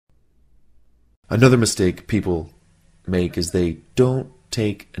Another mistake people make is they don't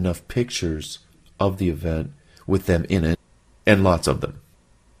take enough pictures of the event with them in it, and lots of them.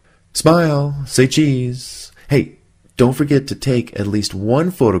 Smile, say cheese. Hey, don't forget to take at least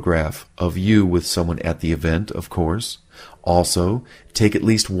one photograph of you with someone at the event, of course. Also, take at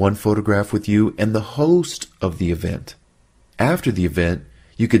least one photograph with you and the host of the event. After the event,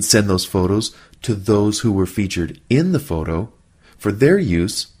 you could send those photos to those who were featured in the photo for their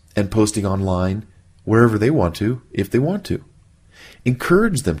use and posting online wherever they want to, if they want to.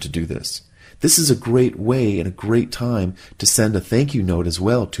 Encourage them to do this. This is a great way and a great time to send a thank you note as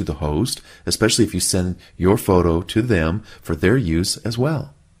well to the host, especially if you send your photo to them for their use as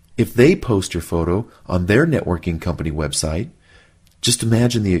well. If they post your photo on their networking company website, just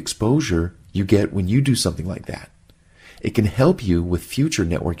imagine the exposure you get when you do something like that. It can help you with future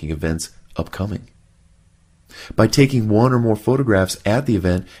networking events upcoming. By taking one or more photographs at the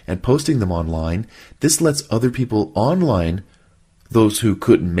event and posting them online, this lets other people online, those who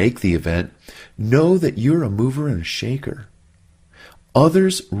couldn't make the event, know that you're a mover and a shaker.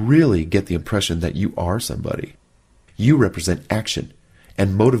 Others really get the impression that you are somebody. You represent action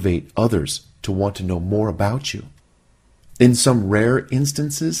and motivate others to want to know more about you. In some rare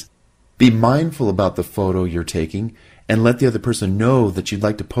instances, be mindful about the photo you're taking and let the other person know that you'd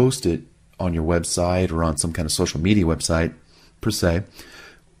like to post it on your website or on some kind of social media website, per se.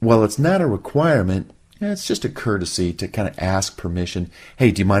 While it's not a requirement, it's just a courtesy to kind of ask permission. Hey,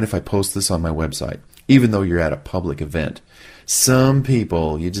 do you mind if I post this on my website? Even though you're at a public event. Some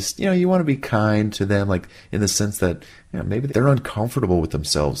people, you want to be kind to them, like in the sense that maybe they're uncomfortable with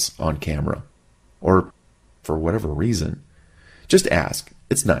themselves on camera, or for whatever reason. Just ask.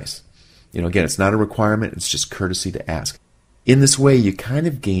 It's nice. Again, it's not a requirement. It's just courtesy to ask. In this way, you kind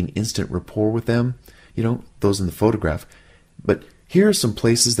of gain instant rapport with them, those in the photograph. But here are some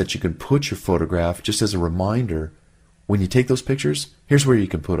places that you can put your photograph just as a reminder. When you take those pictures, here's where you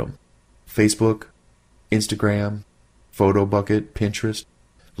can put them. Facebook, Instagram, Photo Bucket, Pinterest,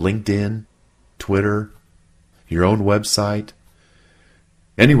 LinkedIn, Twitter, your own website,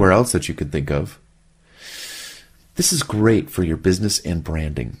 anywhere else that you can think of. This is great for your business and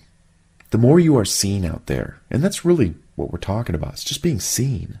branding. The more you are seen out there, and that's really what we're talking about. It's just being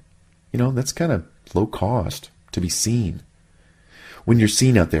seen. That's kind of low cost to be seen. When you're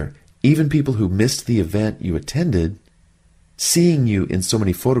seen out there, even people who missed the event you attended, seeing you in so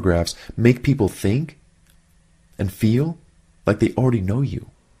many photographs make people think and feel like they already know you.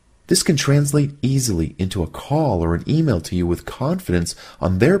 This can translate easily into a call or an email to you with confidence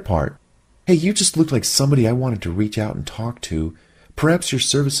on their part. Hey, you just look like somebody I wanted to reach out and talk to. Perhaps your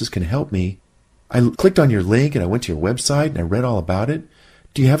services can help me. I clicked on your link and I went to your website and I read all about it.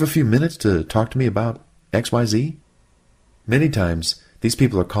 Do you have a few minutes to talk to me about XYZ? Many times, these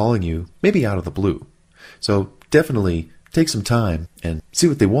people are calling you, maybe out of the blue. So definitely take some time and see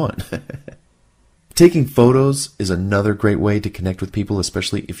what they want. Taking photos is another great way to connect with people,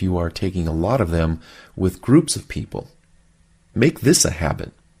 especially if you are taking a lot of them with groups of people. Make this a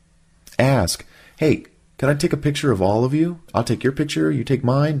habit. Ask, hey, can I take a picture of all of you? I'll take your picture, you take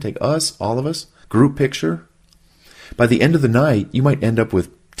mine, take us, all of us. Group picture. By the end of the night, you might end up with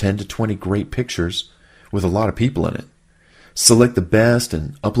 10 to 20 great pictures with a lot of people in it. Select the best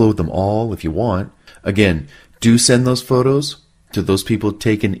and upload them all if you want. Again, do send those photos to those people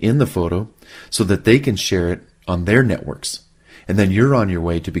taken in the photo so that they can share it on their networks. And then you're on your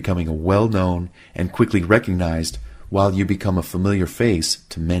way to becoming a well-known and quickly recognized while you become a familiar face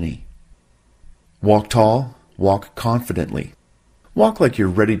to many. Walk tall, walk confidently. Walk like you're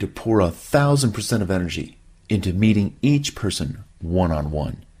ready to pour 1,000% of energy into meeting each person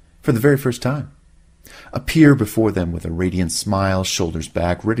one-on-one for the very first time. Appear before them with a radiant smile, shoulders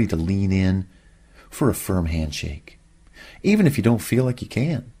back, ready to lean in for a firm handshake. Even if you don't feel like you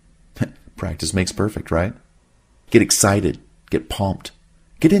can. Practice makes perfect, right? Get excited. Get pumped.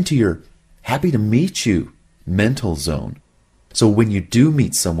 Get into your happy to meet you mental zone. So when you do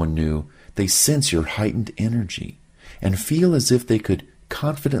meet someone new, they sense your heightened energy and feel as if they could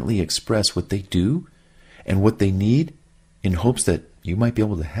confidently express what they do and what they need in hopes that you might be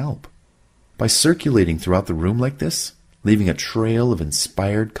able to help. By circulating throughout the room like this, leaving a trail of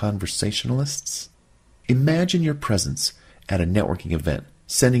inspired conversationalists, imagine your presence at a networking event,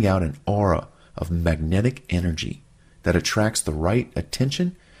 sending out an aura of magnetic energy that attracts the right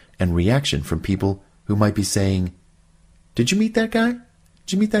attention and reaction from people who might be saying, "Did you meet that guy?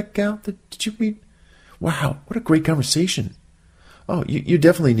 Did you meet that gal? Did you meet? Wow, what a great conversation. Oh, you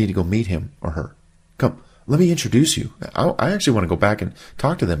definitely need to go meet him or her. Come, let me introduce you. I actually want to go back and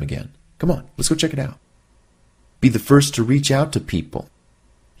talk to them again. Come on, let's go check it out." Be the first to reach out to people.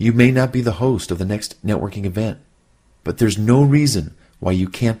 You may not be the host of the next networking event, but there's no reason why you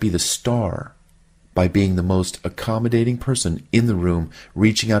can't be the star by being the most accommodating person in the room,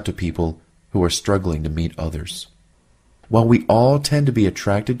 reaching out to people who are struggling to meet others. While we all tend to be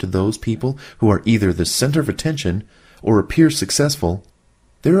attracted to those people who are either the center of attention or appear successful,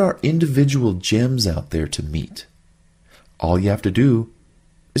 there are individual gems out there to meet. All you have to do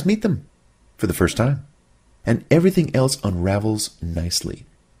is meet them for the first time, and everything else unravels nicely.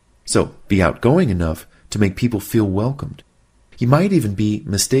 So be outgoing enough to make people feel welcomed. You might even be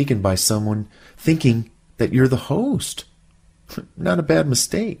mistaken by someone thinking that you're the host. Not a bad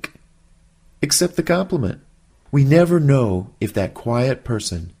mistake. Accept the compliment. We never know if that quiet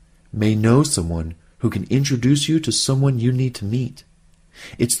person may know someone who can introduce you to someone you need to meet.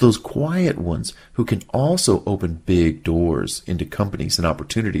 It's those quiet ones who can also open big doors into companies and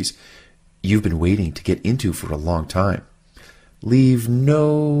opportunities you've been waiting to get into for a long time. Leave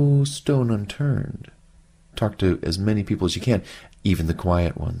no stone unturned. Talk to as many people as you can, even the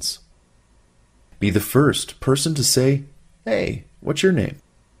quiet ones. Be the first person to say, "Hey, what's your name?"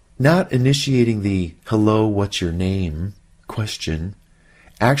 Not initiating the "hello, what's your name" question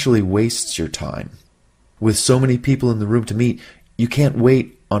actually wastes your time. With so many people in the room to meet, you can't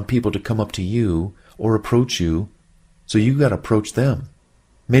wait on people to come up to you or approach you, so you got to approach them.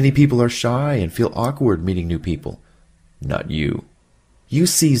 Many people are shy and feel awkward meeting new people. Not you. You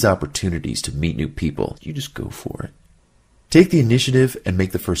seize opportunities to meet new people. You just go for it. Take the initiative and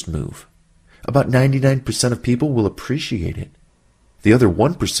make the first move. About 99% of people will appreciate it. The other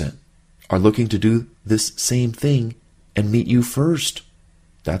 1% are looking to do this same thing and meet you first.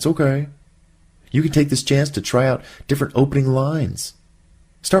 That's okay. You can take this chance to try out different opening lines.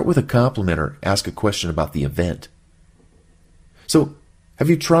 Start with a compliment or ask a question about the event. So, have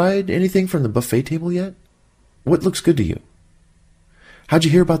you tried anything from the buffet table yet? What looks good to you? How'd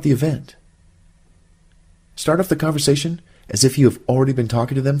you hear about the event? Start off the conversation as if you have already been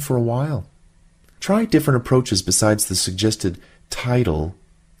talking to them for a while. Try different approaches besides the suggested title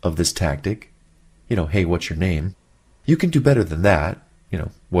of this tactic. Hey, what's your name? You can do better than that.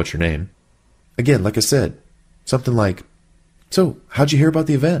 What's your name? Again, like I said, something like, "So, how'd you hear about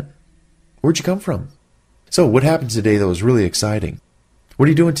the event? Where'd you come from? So, what happened today that was really exciting? What are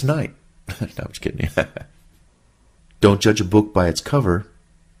you doing tonight?" No, I'm just kidding. Don't judge a book by its cover,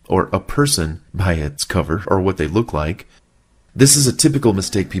 or a person by its cover, or what they look like. This is a typical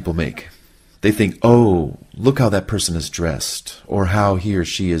mistake people make. They think, "Oh, look how that person is dressed," or "how he or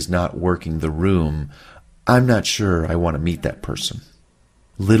she is not working the room. I'm not sure I want to meet that person."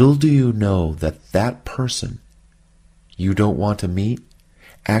 Little do you know that that person you don't want to meet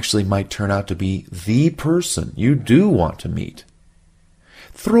actually might turn out to be the person you do want to meet.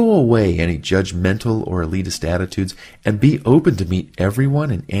 Throw away any judgmental or elitist attitudes and be open to meet everyone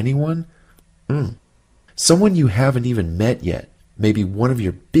and anyone. Someone you haven't even met yet may be one of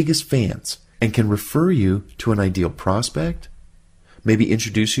your biggest fans and can refer you to an ideal prospect, maybe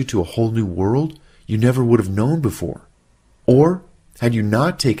introduce you to a whole new world you never would have known before. Or, had you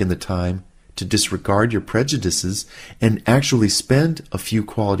not taken the time to disregard your prejudices and actually spend a few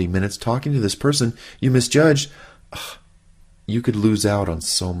quality minutes talking to this person you misjudged, you could lose out on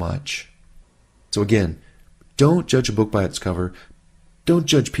so much. So again, don't judge a book by its cover. Don't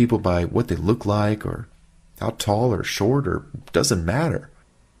judge people by what they look like or how tall or short, or doesn't matter.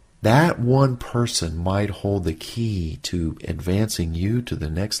 That one person might hold the key to advancing you to the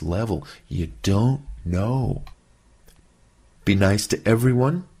next level. You don't know. Be nice to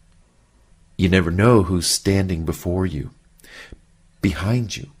everyone. You never know who's standing before you,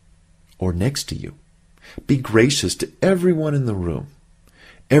 behind you, or next to you. Be gracious to everyone in the room.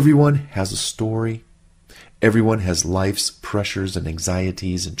 Everyone has a story. Everyone has life's pressures and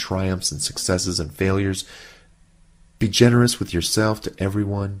anxieties and triumphs and successes and failures. Be generous with yourself to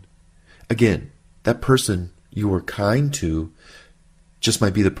everyone. Again, that person you are kind to just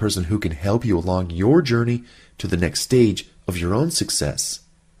might be the person who can help you along your journey to the next stage of your own success.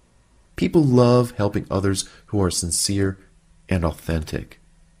 People love helping others who are sincere and authentic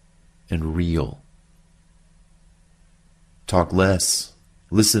and real. Talk less,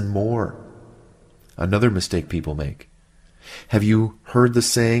 listen more. Another mistake people make. Have you heard the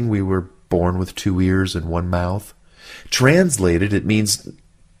saying, "We were born with 2 ears and 1 mouth"? Translated, it means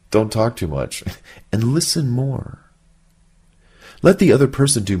don't talk too much and listen more. Let the other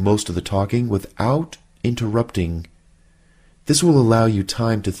person do most of the talking without interrupting. This will allow you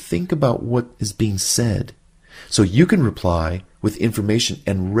time to think about what is being said, so you can reply with information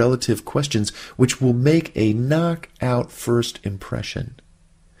and relative questions which will make a knockout first impression.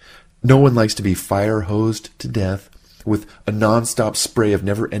 No one likes to be fire-hosed to death with a non-stop spray of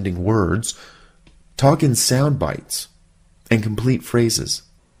never-ending words. Talk in sound bites and complete phrases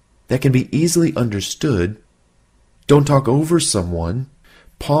that can be easily understood. Don't talk over someone.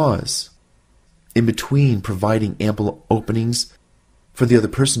 Pause in between, providing ample openings for the other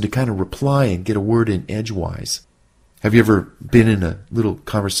person to kind of reply and get a word in edgewise. Have you ever been in a little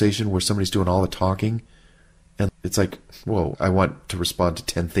conversation where somebody's doing all the talking and it's like, whoa, I want to respond to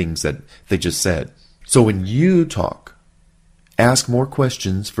 10 things that they just said. So when you talk, ask more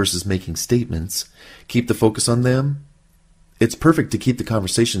questions versus making statements. Keep the focus on them. It's perfect to keep the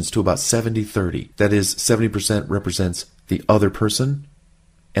conversations to about 70-30. That is, 70% represents the other person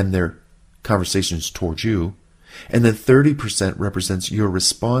and their conversations towards you, and then 30% represents your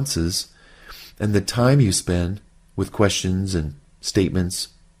responses and the time you spend with questions and statements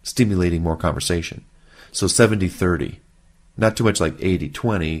stimulating more conversation. So 70-30. Not too much like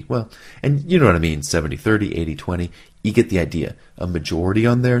 80-20. Well, and you know what I mean, 70-30, 80-20. You get the idea. A majority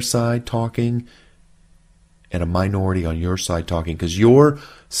on their side talking and a minority on your side talking, because your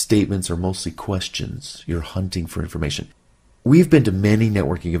statements are mostly questions. You're hunting for information. We've been to many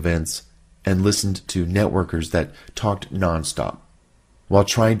networking events and listened to networkers that talked nonstop while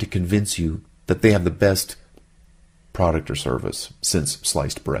trying to convince you that they have the best product or service since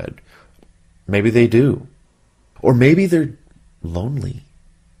sliced bread. Maybe they do. Or maybe they're lonely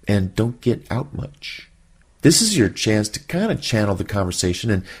and don't get out much. This is your chance to kind of channel the conversation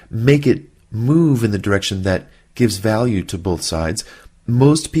and make it move in the direction that gives value to both sides.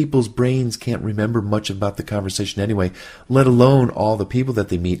 Most people's brains can't remember much about the conversation anyway, let alone all the people that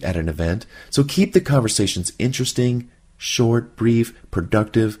they meet at an event. So keep the conversations interesting, short, brief,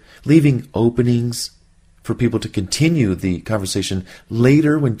 productive, leaving openings for people to continue the conversation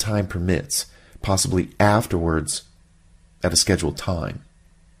later when time permits, possibly afterwards at a scheduled time.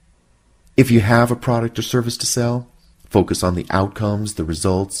 If you have a product or service to sell, focus on the outcomes, the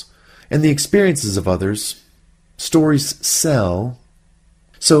results, and the experiences of others. Stories sell,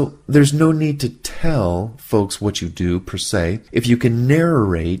 so there's no need to tell folks what you do per se if you can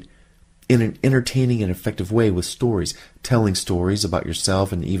narrate in an entertaining and effective way with stories, telling stories about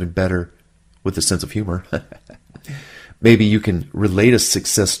yourself, and even better, with a sense of humor. Maybe you can relate a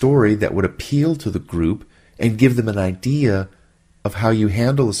success story that would appeal to the group and give them an idea of how you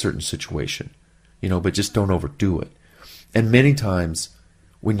handle a certain situation, but just don't overdo it. And many times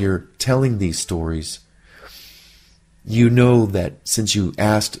when you're telling these stories, you know that since you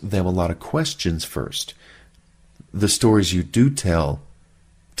asked them a lot of questions first, the stories you do tell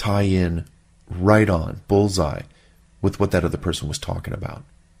tie in right on, bullseye, with what that other person was talking about.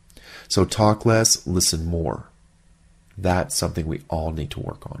 So talk less, listen more. That's something we all need to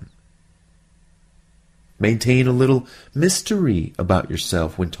work on. Maintain a little mystery about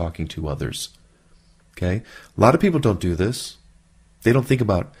yourself when talking to others. Okay? A lot of people don't do this. They don't think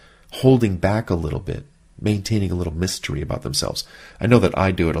about holding back a little bit, maintaining a little mystery about themselves. I know that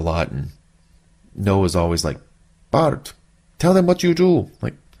I do it a lot, and Noah's always like, Bart, tell them what you do.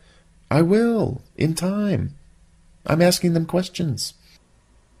 Like, I will, in time. I'm asking them questions.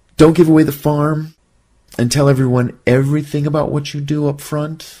 Don't give away the farm and tell everyone everything about what you do up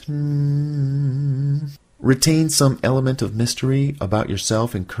front. Retain some element of mystery about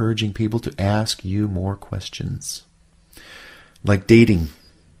yourself, encouraging people to ask you more questions. Like dating,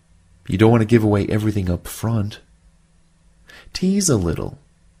 you don't want to give away everything up front. Tease a little,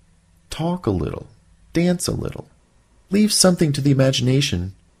 talk a little, dance a little. Leave something to the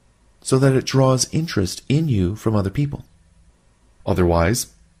imagination so that it draws interest in you from other people.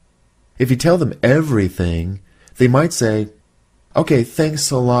 Otherwise, if you tell them everything, they might say, okay, thanks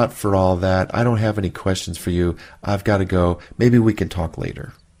a lot for all that. I don't have any questions for you. I've got to go. Maybe we can talk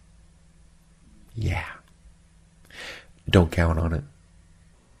later. Yeah. Don't count on it.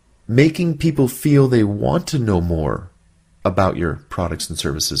 Making people feel they want to know more about your products and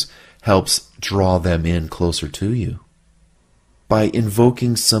services helps draw them in closer to you. By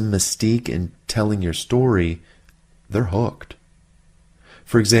invoking some mystique and telling your story, they're hooked.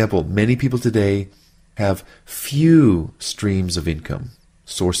 For example, many people today have few streams of income,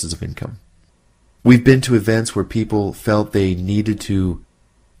 sources of income. We've been to events where people felt they needed to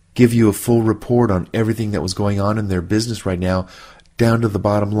give you a full report on everything that was going on in their business right now, down to the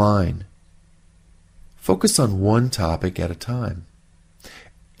bottom line. Focus on one topic at a time.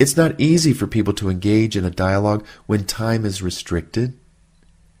 It's not easy for people to engage in a dialogue when time is restricted.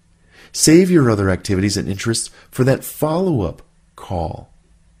 Save your other activities and interests for that follow-up call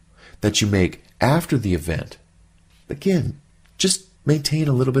that you make after the event. Again, just maintain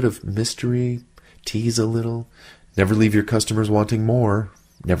a little bit of mystery, tease a little, never leave your customers wanting more,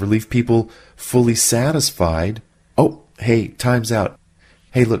 never leave people fully satisfied. Oh, hey, time's out.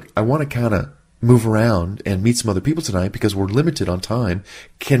 Hey, look, I want to kind of move around and meet some other people tonight because we're limited on time.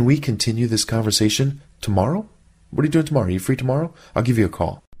 Can we continue this conversation tomorrow? What are you doing tomorrow? Are you free tomorrow? I'll give you a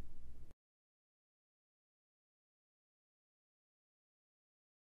call.